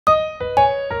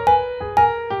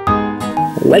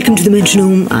Welcome to the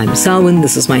Metronome. I'm Sawan.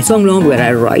 This is my song log where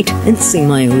I write and sing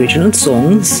my original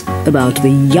songs about the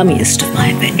yummiest of my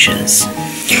adventures.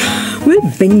 Well,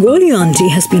 Bengali Aunty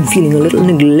has been feeling a little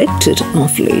neglected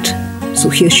of late. So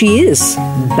here she is,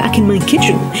 back in my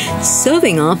kitchen,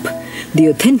 serving up the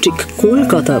authentic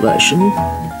Kolkata version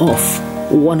of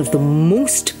one of the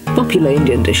most popular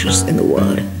Indian dishes in the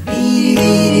world. Biri,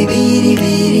 biri, biri,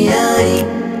 biryani.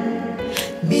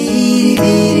 Biri,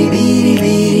 biri, biri,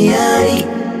 biryani.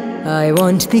 I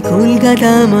want the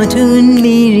Kolkata Mutton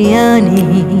Biriyani.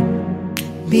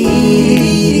 Biri,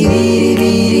 biri, biri,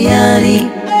 biryani.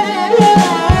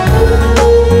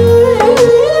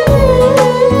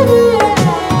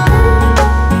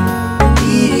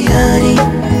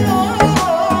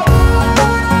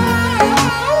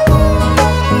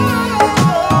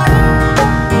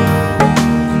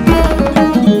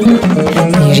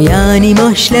 Biryani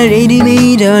moshla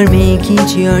ready-made or make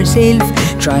it yourself.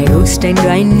 Try roast and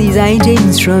grind these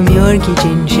items from your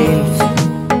kitchen shelf.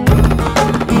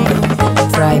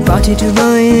 Fry potato,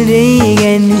 boiled egg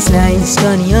and sliced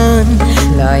onion.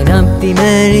 Line up the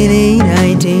marinade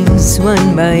items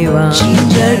one by one.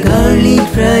 Ginger, garlic,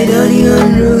 fried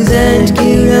onion, rose and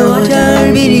kira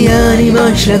water. Biryani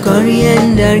moshla,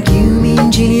 coriander,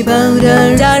 cumin, chili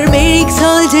powder, turmeric,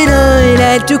 salt and oil.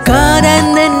 Add to card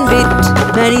and then bit.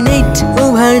 Marinate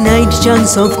overnight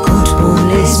chunks of good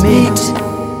boneless meat.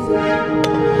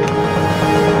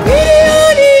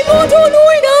 Biryani mutton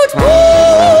without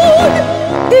bone.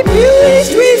 The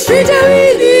purest will straight away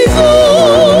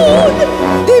disown.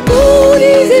 The bone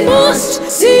is a must,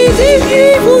 says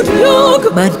every food log.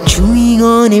 But chewing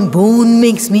on a bone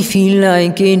makes me feel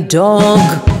like a dog.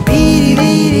 Biri,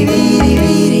 biri, biri,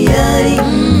 biryani.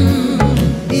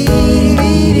 Biri,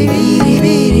 biri, biri,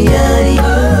 biryani.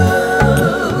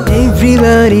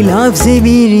 Everybody loves a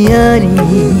biryani.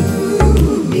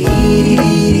 Biri,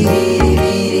 biri, biri,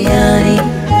 biryani.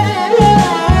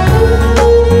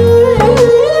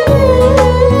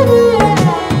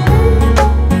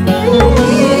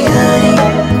 Biryani.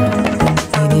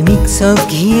 In a mix of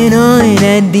ghee and oil,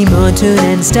 add the mutton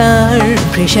and star.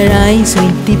 Pressurize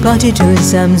with the potatoes,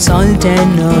 some salt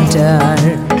and water.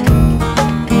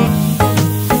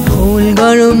 Whole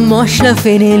garam, moshla,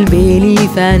 fennel, bay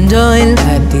leaf and oil.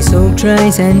 Add the soaked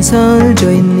rice and salt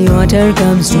when the water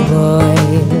comes to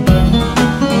boil.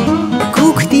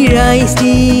 Cook the rice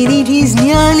till it is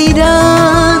nearly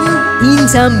done. In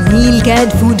some milk,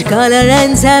 add food color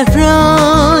and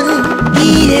saffron.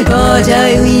 In a pot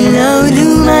I will now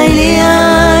do my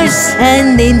layers,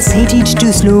 and then set it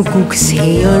to slow cook,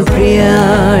 say your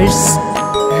prayers.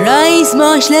 Rice,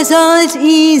 moshla, salt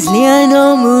is layer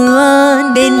number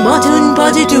one. Then mutton,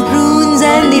 potato, prunes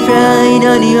and the fried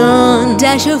onion.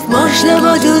 Dash of moshla,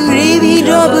 mutton gravy,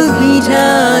 drop of meat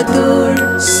adur.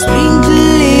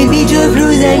 Sprinkle a bit of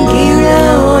rose and kira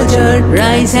water.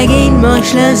 Rice again,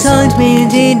 moshla, salt,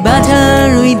 melted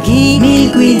butter with ghee,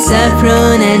 milk with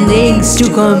saffron and eggs to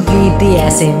complete the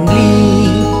assembly.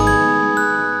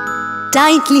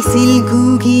 Tightly seal,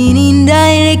 cook in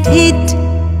indirect heat.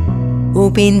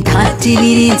 Open 30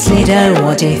 minutes later,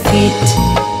 what a fit.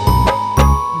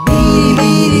 Biri,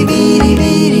 biri, biri,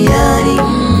 biryani.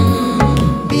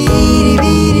 Biri,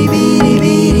 biri, biri,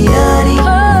 biryani.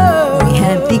 We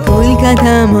have the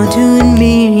Kolkata Mutton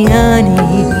Biryani.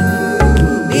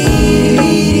 Biri,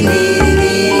 biri, biri,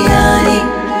 biryani.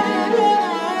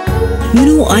 You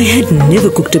know, I had never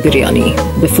cooked a biryani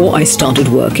before I started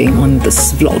working on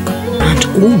this vlog. And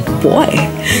oh boy,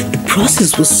 the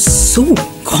process was so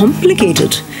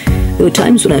complicated. There were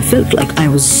times when I felt like I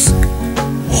was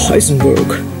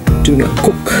Heisenberg doing a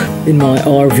cook in my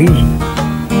RV.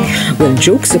 Well,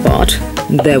 jokes apart,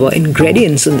 there were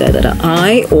ingredients in there that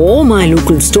I or my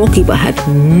local storekeeper had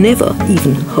never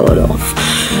even heard of.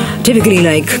 Typically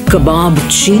like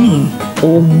kababchini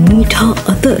or meetha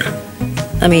adar.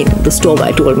 I mean, the store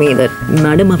guy told me that,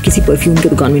 "Madam, आप किसी perfume के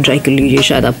दुकान में try कर लीजिए,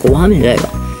 शायद आपको वहाँ मिल जाएगा."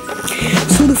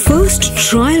 So the first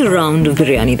trial round of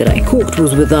biryani that I cooked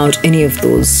was without any of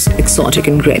those exotic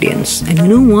ingredients. And you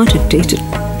know what? It tasted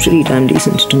pretty damn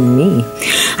decent to me.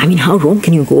 I mean, how wrong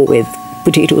can you go with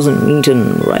potatoes and meat and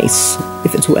rice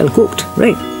if it's well cooked,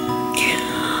 right?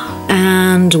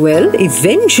 And well,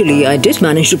 eventually I did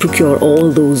manage to procure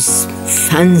all those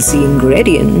fancy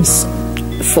ingredients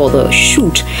for the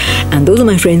shoot, and those of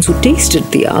my friends who tasted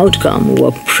the outcome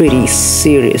were pretty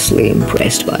seriously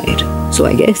impressed by it. So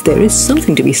I guess there is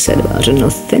something to be said about an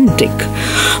authentic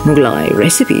Mughlai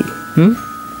recipe.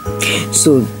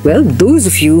 So, well, those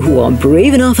of you who are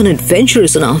brave enough and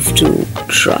adventurous enough to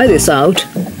try this out,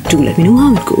 do let me know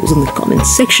how it goes in the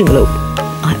comments section below.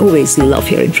 I always love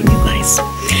hearing from you guys.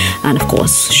 And of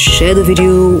course, share the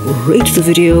video, rate the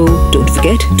video. Don't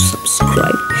forget to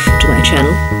subscribe to my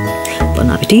channel. Bon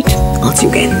appetit. I'll see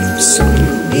you again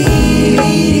soon.